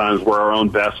oftentimes we're our own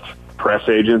best press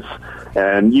agents.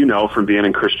 And, from being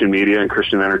in Christian media and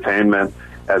Christian entertainment,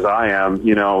 as I am,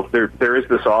 there is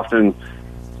this often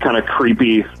kind of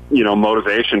creepy,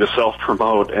 motivation to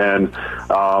self-promote. And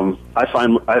I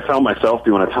found myself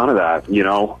doing a ton of that,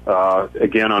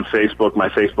 again, on Facebook. My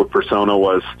Facebook persona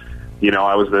was,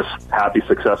 I was this happy,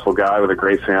 successful guy with a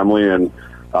great family and,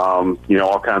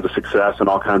 all kinds of success and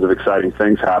all kinds of exciting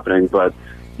things happening. But,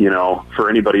 for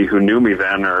anybody who knew me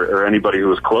then or anybody who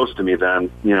was close to me then,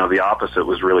 the opposite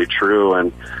was really true.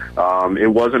 And it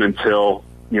wasn't until,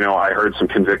 I heard some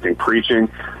convicting preaching.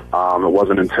 It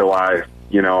wasn't until I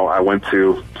went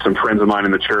to some friends of mine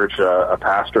in the church, a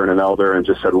pastor and an elder, and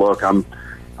just said, look, I'm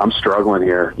struggling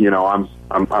here.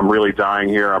 I'm really dying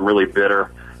here. I'm really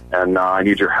bitter, and I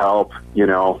need your help.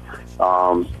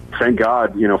 Thank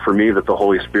God, for me that the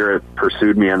Holy Spirit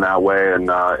pursued me in that way and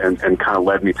kind of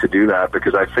led me to do that,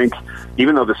 because I think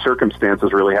even though the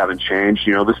circumstances really haven't changed,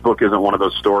 this book isn't one of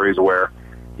those stories where,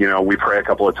 we pray a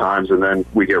couple of times and then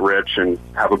we get rich and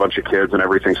have a bunch of kids and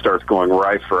everything starts going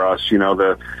right for us.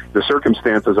 The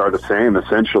circumstances are the same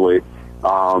essentially,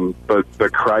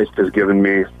 but Christ has given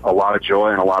me a lot of joy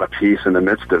and a lot of peace in the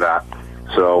midst of that.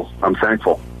 So I'm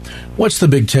thankful. What's the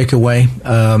big takeaway?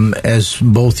 As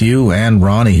both you and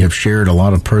Ronnie have shared a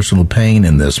lot of personal pain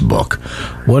in this book,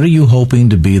 what are you hoping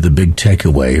to be the big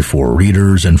takeaway for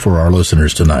readers and for our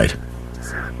listeners tonight?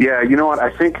 Yeah, you know what?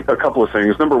 I think a couple of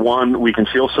things. Number one, we can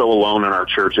feel so alone in our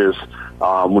churches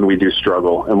when we do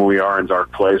struggle and when we are in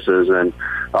dark places. And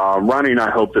Ronnie and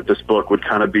I hope that this book would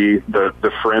kind of be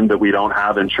the friend that we don't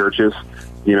have in churches,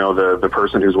 the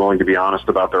person who's willing to be honest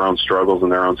about their own struggles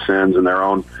and their own sins and their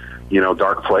own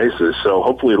dark places. So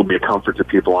hopefully it'll be a comfort to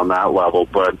people on that level.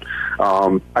 But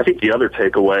I think the other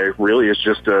takeaway really is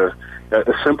just a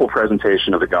simple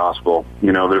presentation of the gospel.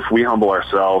 That if we humble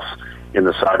ourselves in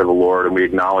the sight of the Lord and we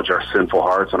acknowledge our sinful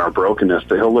hearts and our brokenness,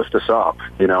 that He'll lift us up,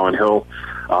 and He'll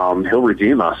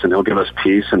redeem us and He'll give us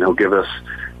peace and He'll give us,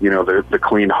 the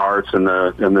clean hearts and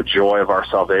the joy of our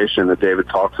salvation that David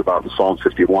talks about in Psalm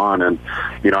 51. And,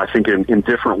 I think in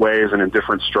different ways and in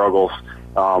different struggles,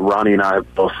 Ronnie and I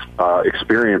have both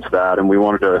experienced that, and we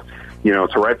wanted to,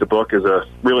 to write the book as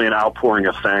really an outpouring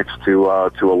of thanks to a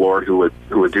Lord who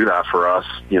would do that for us.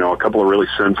 A couple of really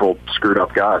sinful, screwed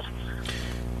up guys.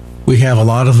 We have a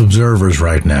lot of observers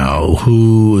right now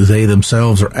who they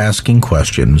themselves are asking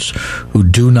questions, who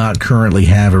do not currently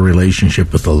have a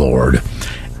relationship with the Lord.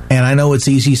 And I know it's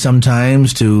easy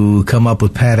sometimes to come up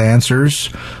with pat answers,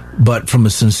 but from a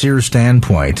sincere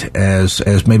standpoint,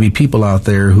 as maybe people out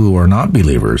there who are not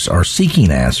believers are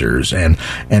seeking answers and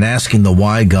asking the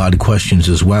why God questions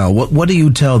as well, what do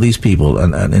you tell these people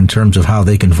in terms of how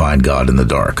they can find God in the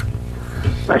dark?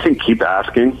 I think keep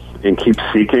asking and keep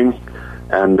seeking,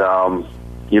 and the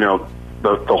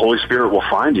Holy Spirit will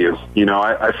find you.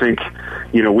 I think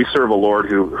we serve a Lord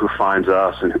who finds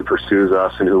us and who pursues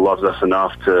us and who loves us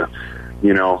enough to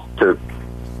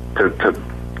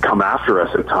come after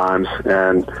us at times.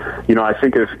 And I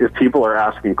think if people are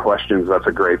asking questions, that's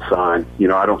a great sign.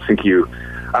 I don't think you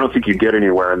get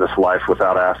anywhere in this life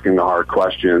without asking the hard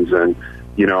questions. And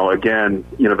again,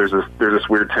 there's this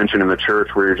weird tension in the church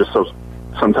where you're just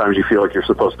sometimes you feel like you're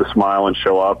supposed to smile and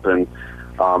show up and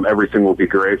everything will be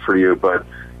great for you. But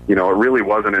it really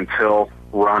wasn't until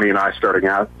Ronnie and I started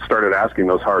asking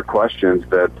those hard questions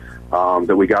that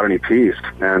we got any peace.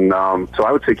 And so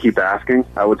I would say keep asking.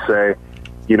 I would say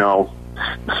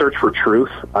search for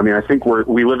truth. I mean, I think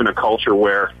we live in a culture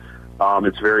where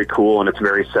it's very cool and it's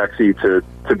very sexy to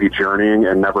be journeying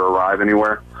and never arrive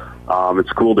anywhere.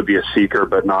 It's cool to be a seeker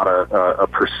but not a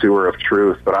pursuer of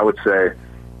truth. But I would say,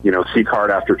 seek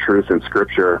hard after truth in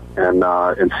Scripture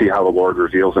and see how the Lord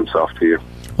reveals Himself to you.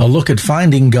 A look at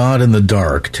Finding God in the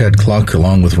Dark. Ted Kluck,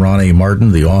 along with Ronnie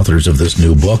Martin, the authors of this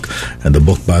new book. And the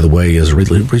book, by the way, is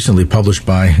recently published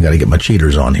by, I got to get my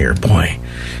cheaters on here. Boy,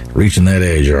 reaching that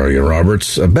age, are you,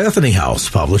 Roberts? Bethany House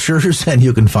Publishers, and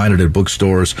you can find it at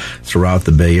bookstores throughout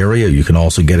the Bay Area. You can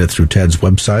also get it through Ted's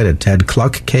website at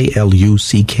tedkluck,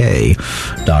 KLUCK.com.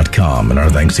 And our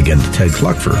thanks again to Ted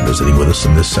Kluck for visiting with us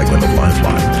in this segment of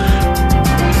Lifeline.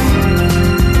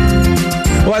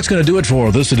 Well, that's going to do it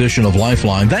for this edition of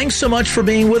Lifeline. Thanks so much for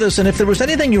being with us. And if there was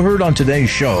anything you heard on today's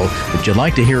show that you'd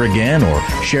like to hear again or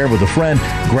share with a friend,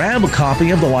 grab a copy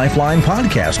of the Lifeline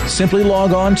podcast. Simply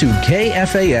log on to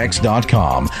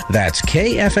KFAX.com. That's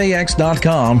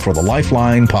KFAX.com for the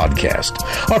Lifeline podcast.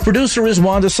 Our producer is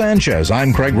Wanda Sanchez.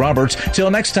 I'm Craig Roberts.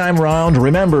 Till next time around,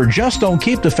 remember, just don't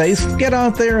keep the faith. Get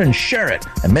out there and share it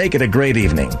and make it a great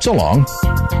evening. So long.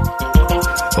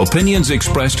 Opinions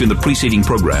expressed in the preceding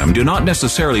program do not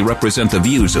necessarily represent the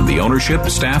views of the ownership,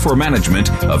 staff, or management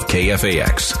of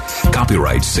KFAX.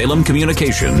 Copyright Salem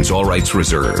Communications, all rights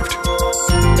reserved.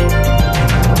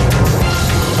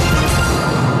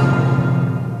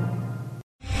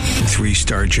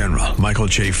 Three-star General Michael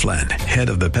J. Flynn, head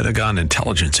of the Pentagon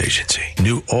Intelligence Agency,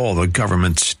 knew all the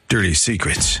government's dirty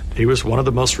secrets. He was one of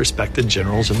the most respected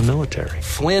generals in the military.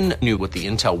 Flynn knew what the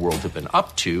intel world had been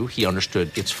up to. He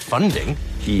understood its funding.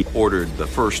 He ordered the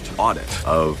first audit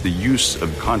of the use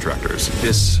of contractors.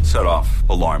 This set off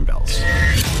alarm bells.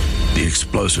 The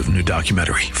explosive new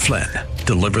documentary, Flynn,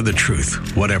 Deliver the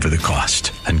Truth, Whatever the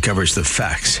Cost, uncovers the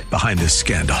facts behind this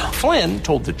scandal. Flynn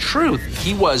told the truth.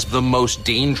 He was the most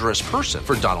dangerous person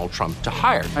for Donald Trump to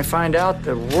hire. I find out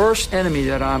the worst enemy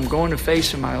that I'm going to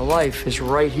face in my life is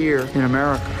right here in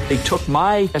America. They took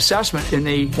my assessment and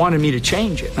they wanted me to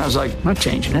change it. And I was like, I'm not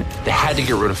changing it. They had to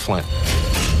get rid of Flynn.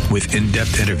 With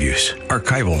in-depth interviews,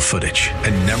 archival footage,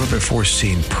 and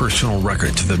never-before-seen personal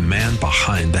records of the man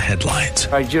behind the headlines.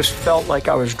 I just felt like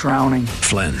I was drowning.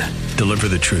 Flynn, Deliver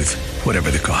the Truth, Whatever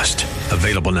the Cost.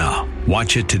 Available now.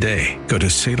 Watch it today. Go to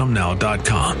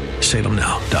salemnow.com.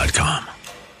 salemnow.com.